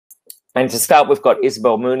And to start, we've got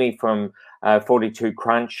Isabelle Mauny from 42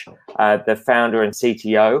 Crunch, the founder and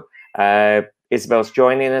CTO. Isabelle's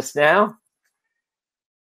joining us now.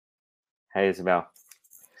 Hey, Isabelle.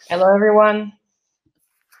 Hello, everyone.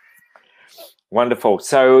 Wonderful.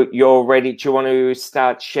 So you're ready. Do you want to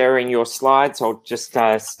start sharing your slides or just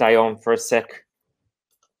stay on for a sec?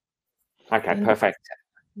 Okay, perfect.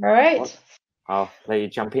 All right. I'll let you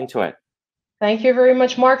jump into it. Thank you very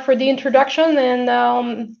much, Mark, for the introduction.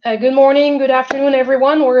 And good morning, good afternoon,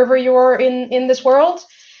 everyone, wherever you are in this world.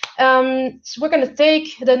 So we're going to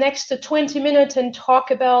take the next 20 minutes and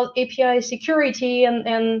talk about API security and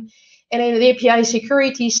the API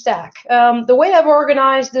security stack. The way I've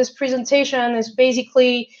organized this presentation is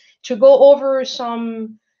basically to go over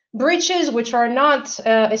some breaches which are not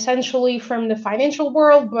essentially from the financial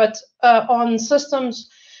world, but on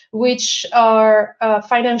systems which are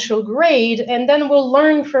financial grade, and then we'll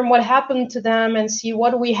learn from what happened to them and see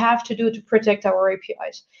what we have to do to protect our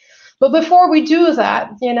APIs. But before we do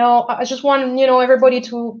that, I just want everybody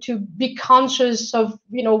to be conscious of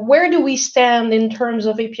where do we stand in terms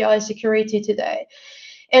of API security today.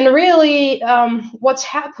 And really, what's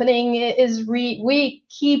happening is we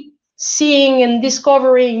keep seeing and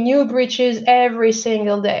discovering new breaches every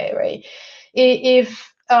single day, right? If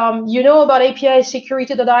you know about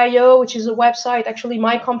APIsecurity.io, which is a website actually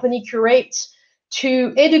my company curates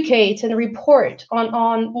to educate and report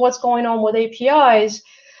on what's going on with APIs.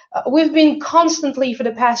 We've been constantly for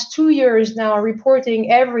the past 2 years now reporting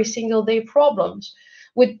every single day problems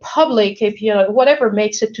with public API, whatever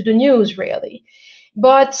makes it to the news, really.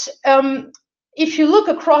 But if you look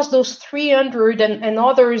across those 300 and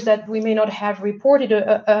others that we may not have reported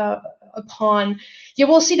upon, you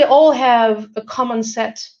will see they all have a common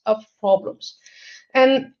set of problems.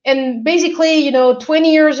 And basically,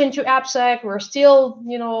 20 years into AppSec, we're still,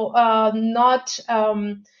 not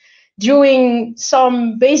doing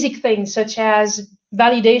some basic things such as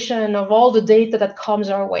validation of all the data that comes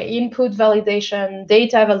our way, input validation,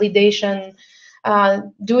 data validation,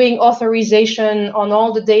 doing authorization on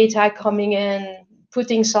all the data coming in,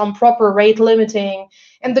 putting some proper rate limiting.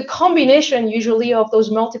 And the combination usually of those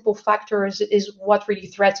multiple factors is what really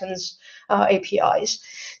threatens APIs.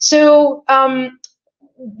 So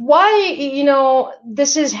why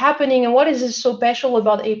this is happening and what is so special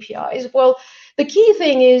about APIs? Well, the key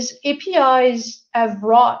thing is APIs have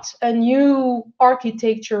brought a new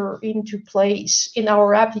architecture into place in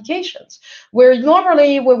our applications, where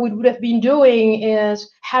normally what we would have been doing is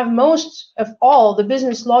have most of all the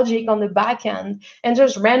business logic on the back end and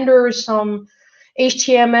just render some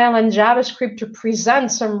HTML and JavaScript to present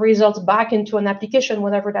some results back into an application,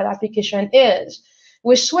 whatever that application is.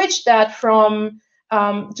 We switched that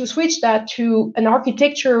to an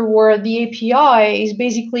architecture where the API is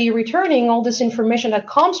basically returning all this information that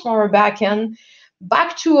comes from our backend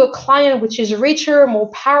back to a client which is richer, more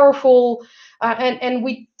powerful, and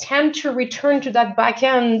we tend to return to that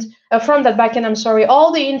backend, from that backend,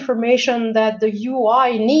 all the information that the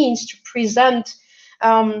UI needs to present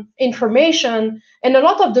information. And a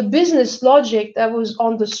lot of the business logic that was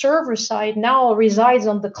on the server side now resides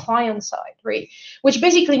on the client side, right? Which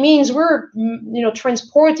basically means we're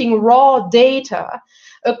transporting raw data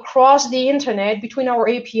across the internet between our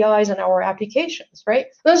APIs and our applications, right?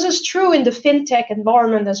 This is true in the fintech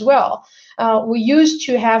environment as well. We used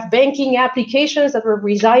to have banking applications that were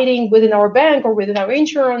residing within our bank or within our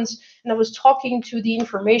insurance, and I was talking to the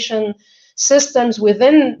information systems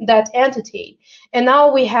within that entity. And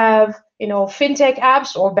now we have fintech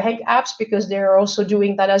apps or bank apps, because they're also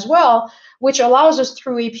doing that as well, which allows us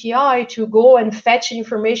through API to go and fetch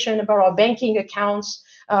information about our banking accounts,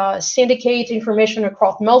 syndicate information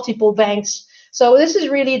across multiple banks. So this is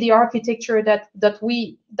really the architecture that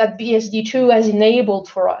BSD2 has enabled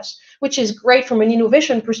for us, which is great from an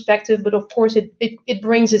innovation perspective, but of course it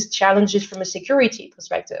brings its challenges from a security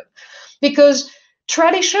perspective. Because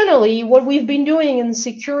traditionally, what we've been doing in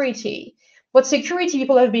security, what security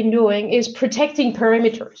people have been doing is protecting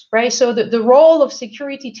perimeters, right? So the role of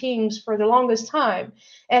security teams for the longest time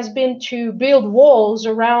has been to build walls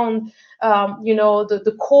around,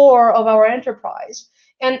 the core of our enterprise,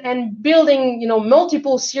 and building,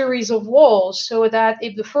 multiple series of walls, so that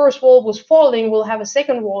if the first wall was falling, we'll have a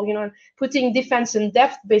second wall, putting defense in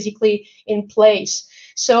depth basically in place,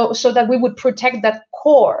 so that we would protect that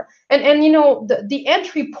core. And the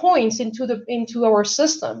entry points into our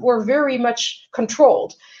system were very much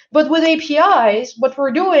controlled. But with APIs, what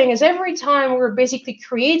we're doing is every time we're basically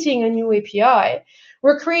creating a new API,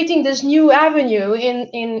 we're creating this new avenue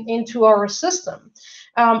into our system.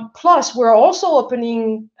 Plus, we're also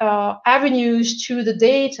opening avenues to the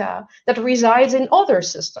data that resides in other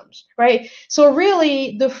systems, right? So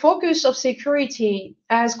really, the focus of security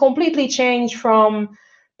has completely changed from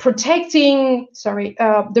protecting,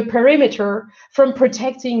 the perimeter from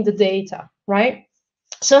protecting the data, right?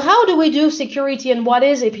 So how do we do security, and what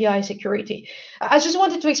is API security? I just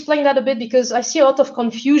wanted to explain that a bit because I see a lot of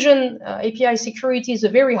confusion. API security is a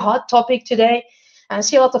very hot topic today. I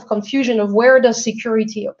see a lot of confusion of where does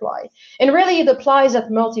security apply. And really it applies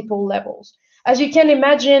at multiple levels. As you can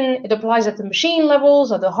imagine, it applies at the machine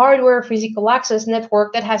levels, at the hardware, physical access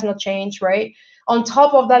network. That has not changed, right? On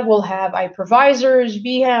top of that, we'll have hypervisors,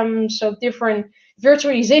 VMs, so different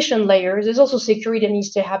virtualization layers. There's also security that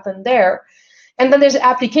needs to happen there. And then there's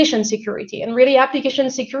application security. And really, application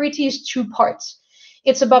security is two parts.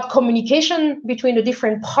 It's about communication between the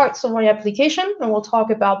different parts of my application. And we'll talk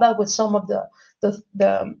about that with some of the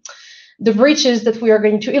breaches that we are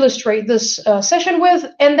going to illustrate this session with.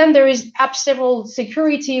 And then there is app level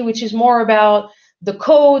security, which is more about the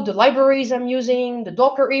code, the libraries I'm using, the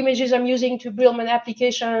Docker images I'm using to build my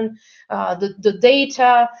application, the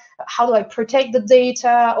data, how do I protect the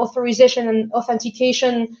data, authorization and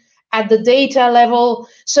authentication at the data level.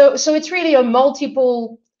 So it's really a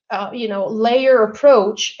multiple layer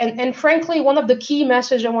approach. And frankly, one of the key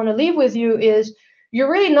messages I want to leave with you is you're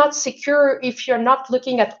really not secure if you're not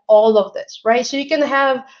looking at all of this, right? So you can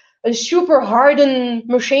have a super hardened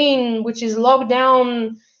machine which is locked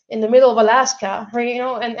down in the middle of Alaska, right?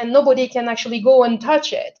 And nobody can actually go and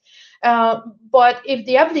touch it. But if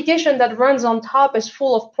the application that runs on top is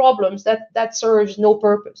full of problems, that serves no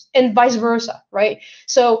purpose, and vice versa, right?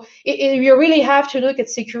 So you really have to look at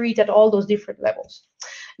security at all those different levels.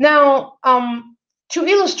 Now, to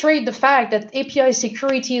illustrate the fact that API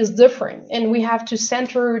security is different, and we have to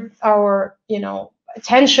center our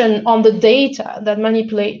attention on the data that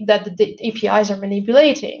the APIs are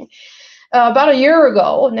manipulating. About a year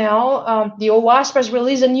ago now, the OWASP has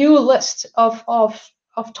released a new list of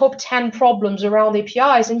top 10 problems around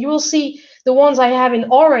APIs, and you will see the ones I have in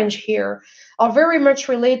orange here are very much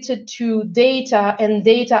related to data and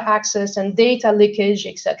data access and data leakage,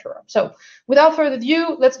 etc. So without further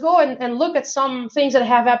ado, let's go and look at some things that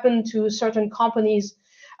have happened to certain companies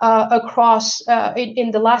across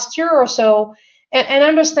in the last year or so, and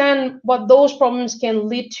understand what those problems can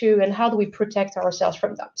lead to and how do we protect ourselves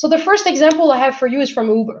from them. So the first example I have for you is from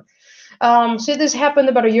Uber. So this happened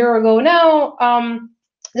about a year ago now.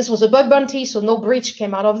 This was a bug bounty, so no breach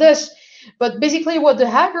came out of this. But basically what the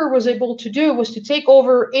hacker was able to do was to take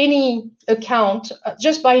over any account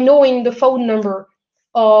just by knowing the phone number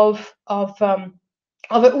of an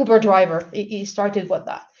Uber driver. He started with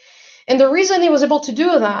that. And the reason he was able to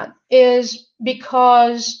do that is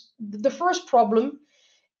because the first problem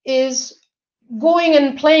is going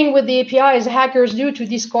and playing with the API as hackers do to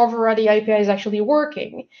discover how the API is actually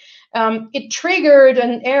working. It triggered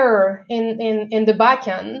an error in the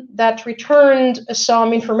backend that returned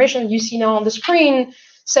some information you see now on the screen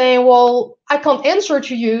saying, well, I can't answer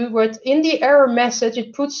to you, but in the error message,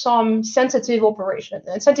 it puts some sensitive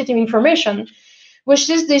information, which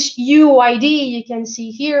is this UID you can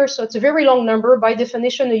see here. So it's a very long number. By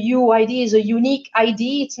definition, a UID is a unique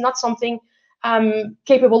ID. It's not something I'm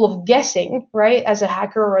capable of guessing, right, as a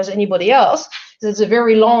hacker or as anybody else. It's a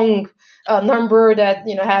very long number that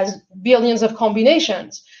has billions of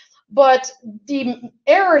combinations. But the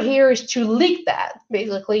error here is to leak that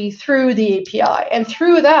basically through the API, and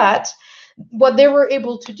through that, what they were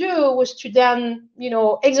able to do was to then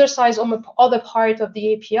exercise on the other part of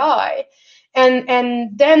the API,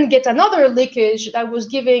 and then get another leakage that was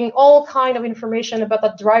giving all kind of information about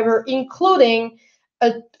that driver, including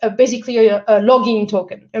basically a login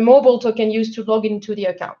token, a mobile token used to log into the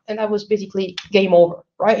account, and that was basically game over,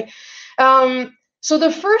 right? So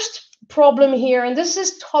the first problem here, and this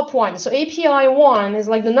is top one. So API 1 is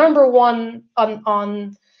like the number one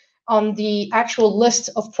on the actual list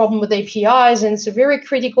of problem with APIs, and it's a very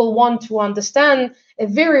critical one to understand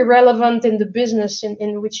and very relevant in the business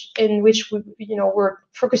in which we're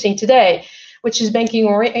focusing today, which is banking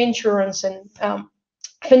or insurance and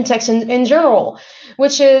fintechs in general,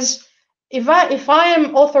 which is if I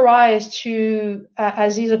am authorized to,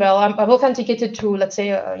 as Isabelle, I've authenticated to, let's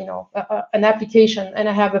say, an application, and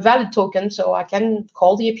I have a valid token, so I can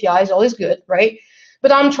call the APIs, all is good, right?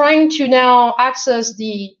 But I'm trying to now access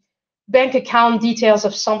the bank account details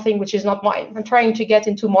of something which is not mine. I'm trying to get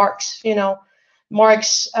into Mark's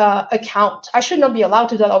account. I should not be allowed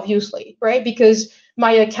to do that, obviously, right? Because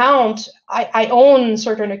my account, I own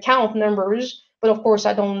certain account numbers, but of course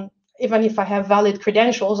I don't. Even if I have valid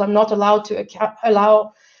credentials, I'm not allowed to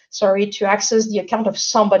sorry, to access the account of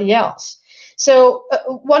somebody else. So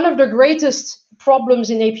one of the greatest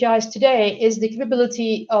problems in APIs today is the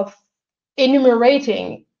capability of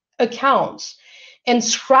enumerating accounts and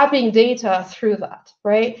scrapping data through that,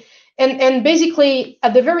 right? And basically,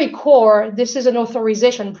 at the very core, this is an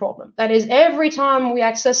authorization problem. That is, every time we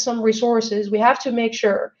access some resources, we have to make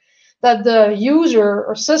sure that the user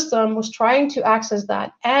or system was trying to access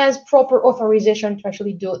that as proper authorization to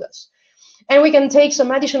actually do this. And we can take some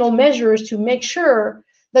additional measures to make sure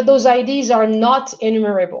that those IDs are not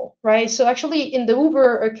enumerable, right? So actually, in the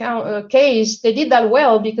Uber account case, they did that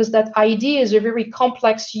well because that ID is a very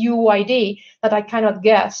complex UID that I cannot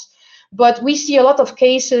guess. But we see a lot of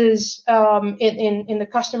cases in the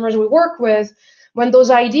customers we work with when those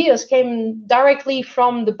ideas came directly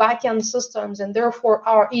from the backend systems and therefore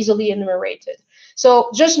are easily enumerated. So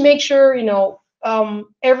just make sure, you know,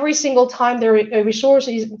 every single time a resource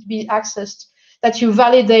is to be accessed, that you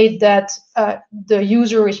validate that the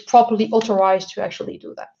user is properly authorized to actually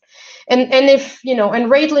do that. And if, you know,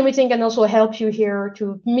 and rate limiting can also help you here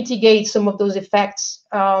to mitigate some of those effects,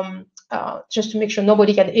 just to make sure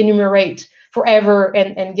nobody can enumerate forever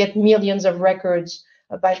and get millions of records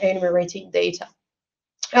by enumerating data.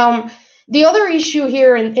 The other issue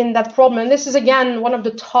here in that problem, and this is again one of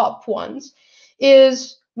the top ones,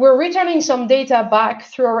 is we're returning some data back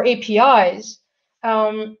through our APIs,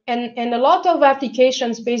 and a lot of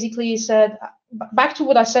applications basically said, back to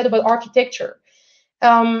what I said about architecture.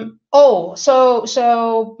 So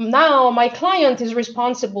now my client is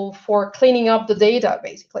responsible for cleaning up the data,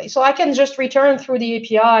 basically. So I can just return through the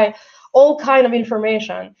API all kind of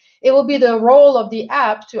information. It will be the role of the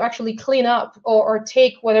app to actually clean up or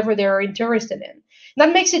take whatever they're interested in.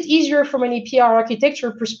 That makes it easier from an API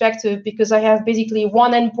architecture perspective because I have basically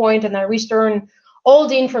one endpoint and I return all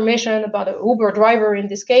the information about an Uber driver in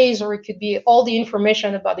this case, or it could be all the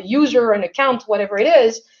information about the user, an account, whatever it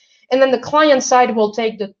is. And then the client side will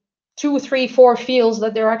take the 2, 3, 4 fields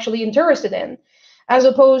that they're actually interested in, as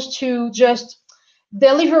opposed to just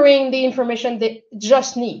delivering the information they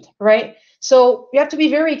just need, right? So you have to be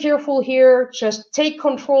very careful here. Just take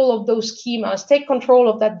control of those schemas, take control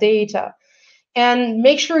of that data, and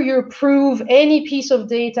make sure you approve any piece of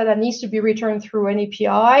data that needs to be returned through an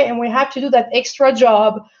API. And we have to do that extra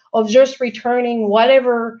job of just returning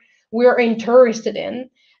whatever we're interested in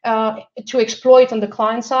to exploit on the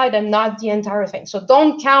client side and not the entire thing. So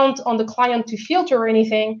don't count on the client to filter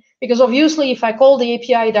anything, because obviously if I call the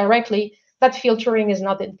API directly, that filtering is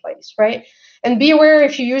not in place, right? And be aware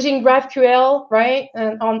if you're using GraphQL, right,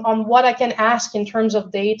 and on what I can ask in terms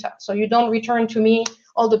of data. So you don't return to me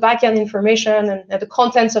all the backend information and the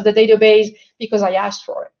contents of the database because I asked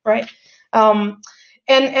for it, right?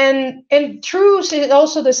 And truth is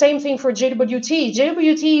also the same thing for JWT.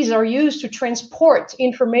 JWTs are used to transport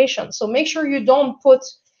information. So make sure you don't put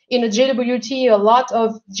in a JWT a lot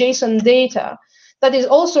of JSON data that is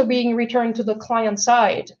also being returned to the client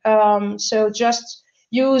side. So just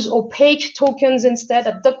use opaque tokens instead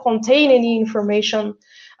that don't contain any information.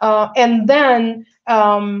 And then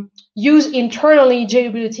use internally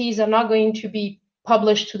JWTs that are not going to be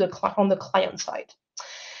published to on the client side.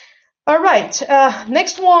 All right,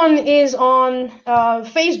 next one is on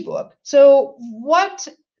Facebook. So what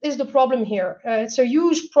is the problem here? It's a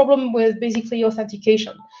huge problem with basically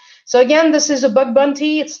authentication. So again, this is a bug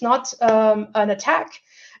bounty. It's not an attack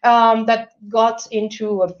that got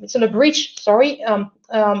into, it's in a breach, sorry.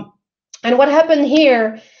 And what happened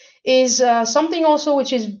here is something also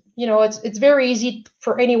which is, you know, it's very easy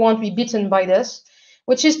for anyone to be bitten by this,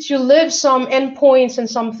 which is to leave some endpoints and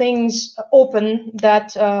some things open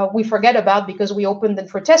that we forget about because we opened them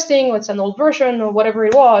for testing, or it's an old version or whatever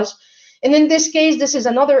it was. And in this case, this is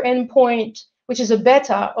another endpoint, which is a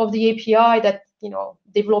beta of the API that, you know,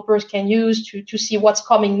 developers can use to see what's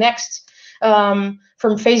coming next from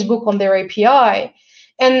Facebook on their API.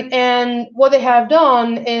 And what they have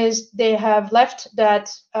done is they have left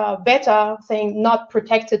that beta thing not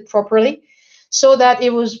protected properly, so that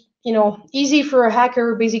it was, you know, easy for a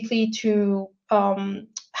hacker basically to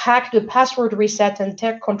hack the password reset and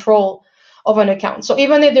take control of an account. So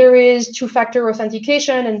even if there is two-factor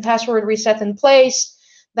authentication and password reset in place,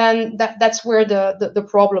 then that's where the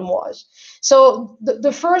problem was. So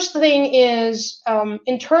the first thing is,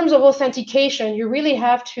 in terms of authentication, you really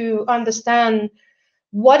have to understand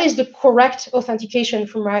what is the correct authentication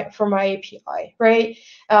for my API, right?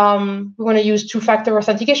 We want to use two-factor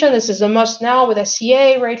authentication. This is a must now with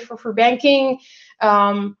SCA, right, for banking.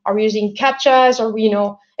 Are we using CAPTCHAs, or, you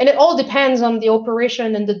know, and it all depends on the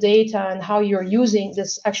operation and the data and how you're using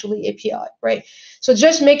this actually API, right? So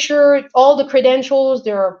just make sure all the credentials,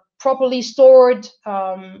 they're properly stored,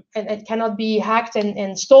 and it cannot be hacked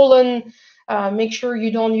and stolen. Make sure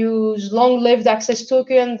you don't use long-lived access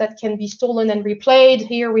token that can be stolen and replayed.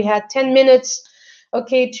 Here we had 10 minutes,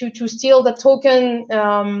 okay, to steal the token.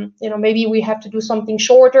 Maybe we have to do something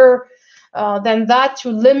shorter than that to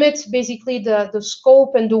limit basically the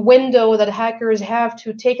scope and the window that hackers have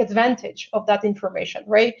to take advantage of that information,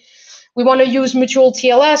 right? We want to use mutual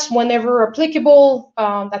TLS whenever applicable.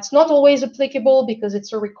 That's not always applicable because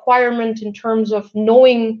it's a requirement in terms of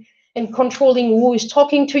knowing and controlling who is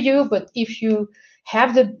talking to you. But if you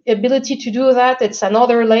have the ability to do that, it's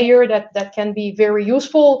another layer that can be very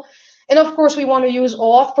useful. And of course, we want to use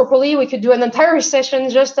OAuth properly. We could do an entire session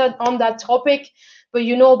just on that topic. But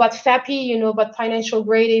you know about FAPI, you know about financial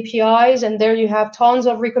grade APIs, and there you have tons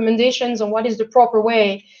of recommendations on what is the proper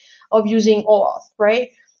way of using OAuth,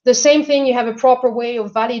 right? The same thing, you have a proper way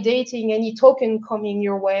of validating any token coming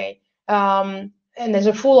your way. And there's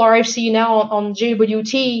a full RFC now on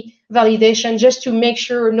JWT validation just to make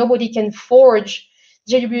sure nobody can forge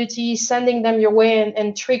JWT, sending them your way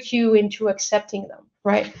and trick you into accepting them,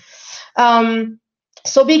 right?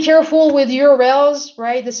 So be careful with URLs,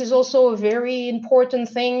 right? This is also a very important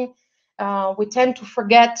thing. We tend to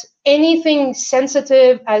forget anything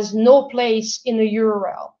sensitive has no place in a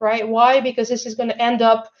URL, right? Why? Because this is going to end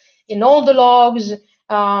up in all the logs,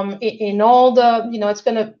 in all the, it's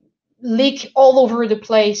going to leak all over the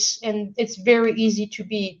place, and it's very easy to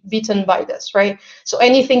be beaten by this, right? So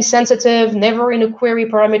anything sensitive, never in a query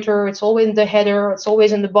parameter. It's always in the header, it's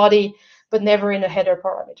always in the body, but never in a header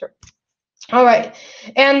parameter. All right,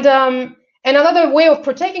 and another way of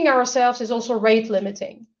protecting ourselves is also rate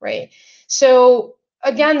limiting, right? So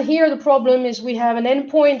again, here the problem is we have an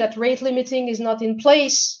endpoint that rate limiting is not in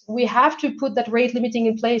place. We have to put that rate limiting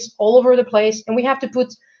in place all over the place, and we have to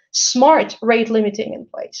put smart rate limiting in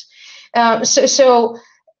place. So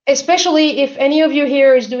especially if any of you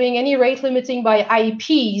here is doing any rate limiting by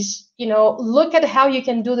IPs, look at how you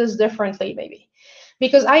can do this differently, maybe.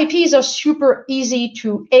 Because IPs are super easy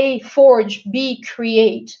to A, forge, B,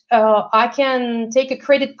 create. I can take a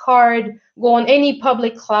credit card, go on any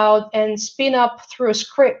public cloud, and spin up through a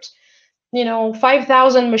script,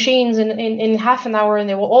 5,000 machines in half an hour, and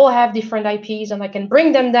they will all have different IPs, and I can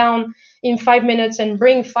bring them down in 5 minutes and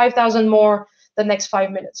bring 5,000 more the next 5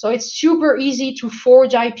 minutes. So it's super easy to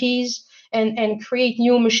forge IPs and create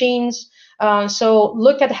new machines. So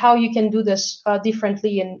look at how you can do this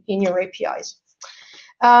differently in your APIs.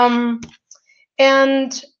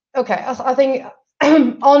 And okay, I think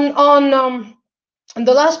on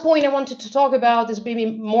the last point I wanted to talk about is maybe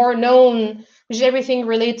more known, which is everything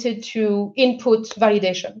related to input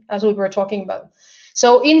validation, as we were talking about.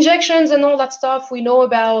 So injections and all that stuff we know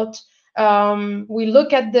about. We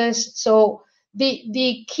look at this. So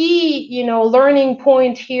the key, learning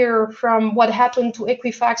point here from what happened to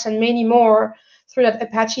Equifax and many more through that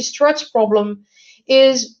Apache struts problem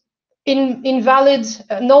is invalid,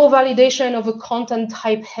 no validation of a content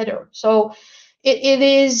type header. So it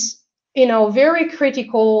is, very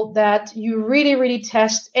critical that you really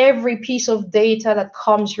test every piece of data that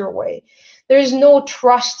comes your way. There is no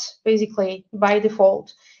trust, basically, by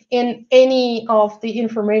default, in any of the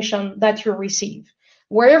information that you receive.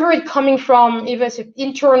 Wherever it's coming from, if it's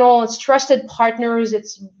internal, it's trusted partners,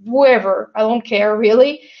 it's whoever, I don't care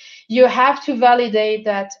really, you have to validate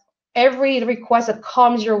that every request that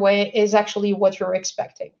comes your way is actually what you're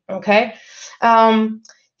expecting, okay?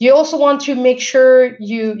 You also want to make sure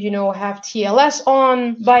you have TLS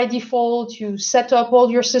on by default. You set up all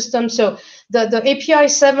your systems. So the API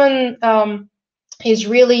 7 is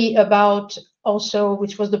really about also,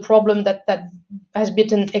 which was the problem that has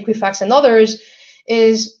bitten Equifax and others,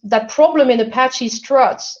 is that problem in Apache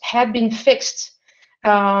struts had been fixed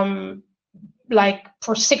like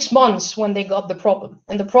for 6 months when they got the problem.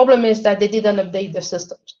 And the problem is that they didn't update the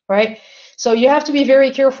systems, right? So you have to be very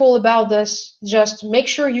careful about this. Just make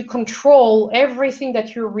sure you control everything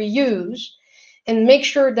that you reuse, and make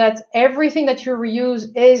sure that everything that you reuse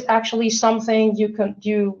is actually something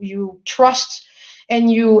you trust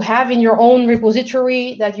and you have in your own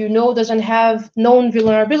repository that doesn't have known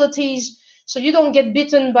vulnerabilities. So you don't get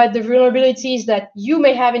bitten by the vulnerabilities that you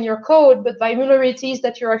may have in your code, but by vulnerabilities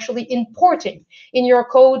that you're actually importing in your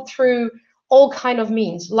code through all kind of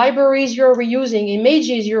means. Libraries you're reusing,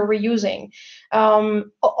 images you're reusing,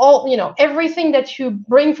 everything that you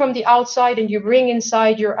bring from the outside and you bring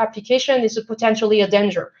inside your application is potentially a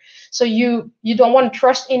danger. So you don't want to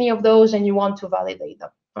trust any of those, and you want to validate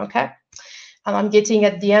them, okay? And I'm getting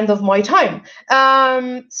at the end of my time.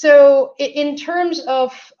 So in terms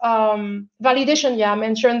of validation, yeah, I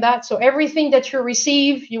mentioned that. So everything that you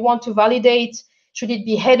receive, you want to validate. Should it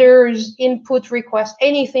be headers, input requests,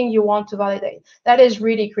 anything you want to validate? That is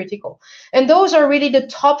really critical. And those are really the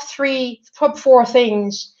top 4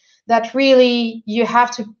 things that really you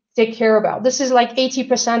have to take care about. This is like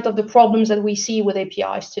 80% of the problems that we see with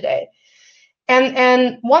APIs today.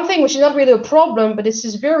 And one thing which is not really a problem, but this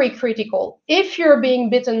is very critical. If you're being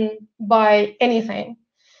bitten by anything,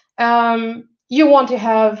 you want to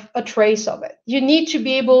have a trace of it. You need to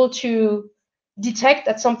be able to detect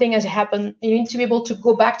that something has happened. You need to be able to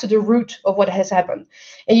go back to the root of what has happened.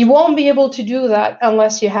 And you won't be able to do that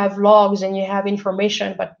unless you have logs and you have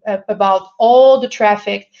information about all the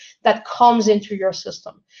traffic that comes into your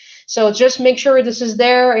system. So just make sure this is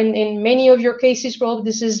there. In many of your cases, well,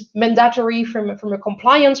 this is mandatory from a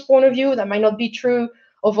compliance point of view. That might not be true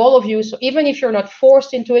of all of you. So even if you're not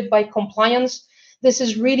forced into it by compliance, this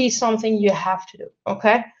is really something you have to do,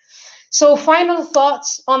 okay? So final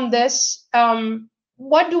thoughts on this.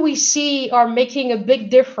 What do we see are making a big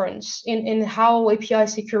difference in how API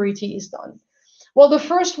security is done? Well, the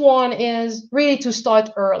first one is really to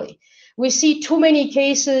start early. We see too many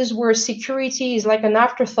cases where security is like an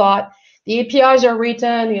afterthought. The APIs are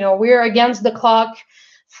written, we're against the clock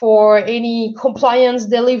for any compliance,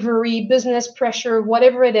 delivery, business pressure,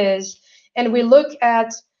 whatever it is. And we look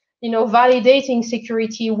at, validating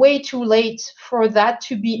security way too late for that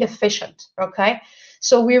to be efficient, okay?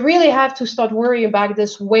 So we really have to start worrying about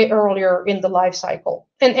this way earlier in the life cycle.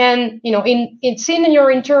 And it's in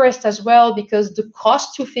your interest as well, because the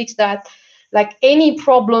cost to fix that, like any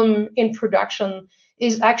problem in production,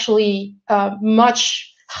 is actually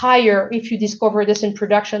much higher if you discover this in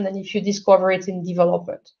production than if you discover it in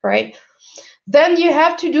development, right? Then you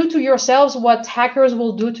have to do to yourselves what hackers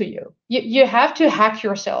will do to you. You have to hack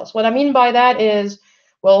yourselves. What I mean by that is,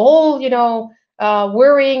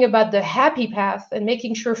 worrying about the happy path and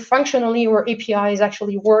making sure functionally our API is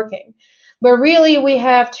actually working. But really, we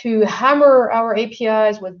have to hammer our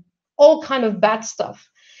APIs with all kind of bad stuff,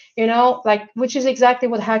 which is exactly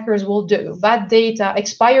what hackers will do. Bad data,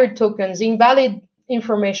 expired tokens, invalid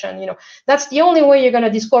information, that's the only way you're going to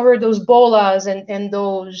discover those BOLAs and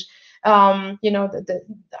those, the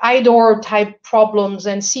IDOR type problems,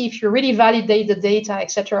 and see if you really validate the data,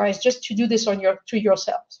 etc. Is just to do this to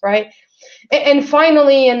yourselves, right? And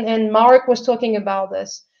finally, and Mark was talking about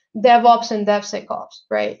this, DevOps and DevSecOps,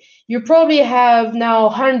 right? You probably have now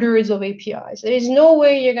hundreds of APIs. There is no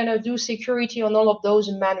way you're going to do security on all of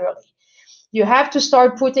those manually. You have to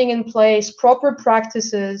start putting in place proper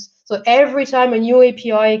practices. So every time a new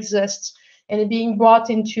API exists and being brought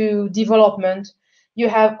into development, you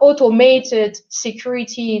have automated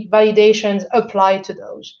security validations applied to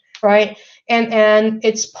those, right? And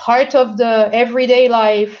it's part of the everyday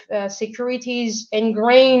life. Security is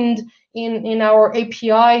ingrained in our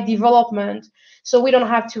API development, so we don't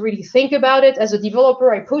have to really think about it. As a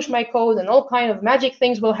developer, I push my code and all kind of magic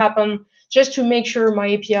things will happen just to make sure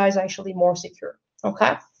my API is actually more secure,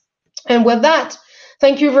 okay? And with that,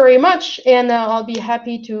 thank you very much, and I'll be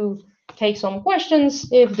happy to take some questions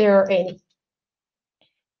if there are any.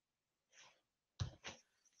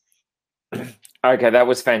 Okay, that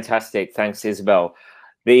was fantastic. Thanks, Isabelle.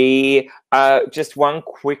 The just one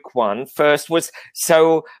quick one. First was,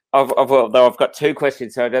 so although I've got 2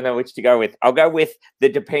 questions, so I don't know which to go with. I'll go with the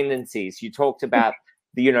dependencies. You talked about,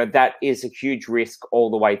 that is a huge risk all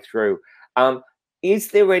the way through. Is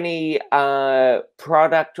there any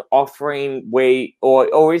product offering where,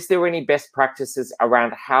 or is there any best practices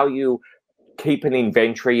around how you keep an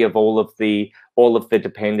inventory of all of the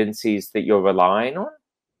dependencies that you're relying on?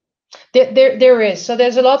 There is. So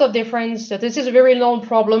there's a lot of difference. This is a very known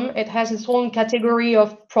problem. It has its own category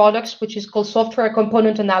of products, which is called software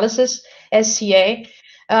component analysis, SCA.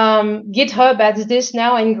 GitHub has this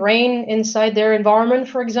now ingrained inside their environment,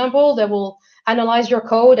 for example. They will analyze your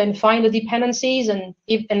code and find the dependencies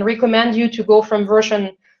and recommend you to go from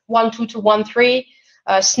version 1.2 to 1.3.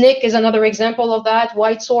 Snyk is another example of that,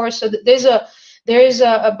 white source. So there's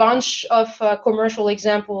a bunch of commercial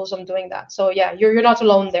examples on doing that. So yeah, you're not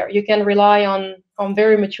alone there. You can rely on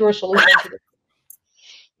very mature solutions.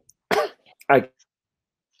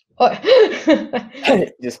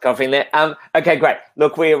 Just coughing there. Okay, great.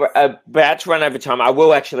 Look, we're about to run over time. I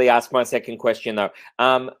will actually ask my second question though.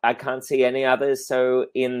 I can't see any others so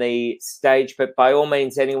in the stage, but by all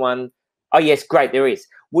means, anyone. Oh yes, great, there is.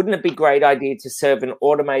 Wouldn't it be a great idea to serve an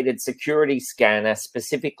automated security scanner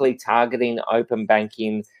specifically targeting open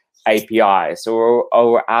banking APIs, or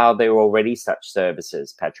are there already such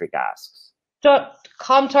services? Patrick asks.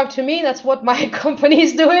 Come talk to me. That's what my company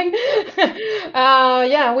is doing.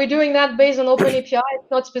 Yeah, we're doing that based on Open API.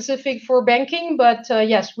 It's not specific for banking, but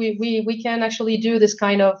yes, we can actually do this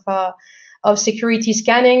kind of of security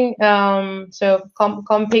scanning. So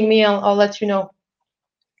come ping me, I'll let you know.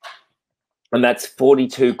 And that's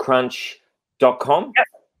 42crunch.com? Yep,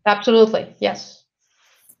 absolutely, yes.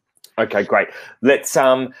 Okay, great. Let's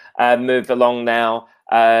move along now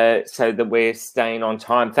so that we're staying on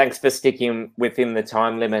time. Thanks for sticking within the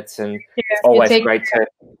time limits, and it's always great to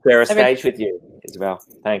share a stage with you, Isabelle.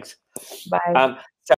 Thanks. Bye.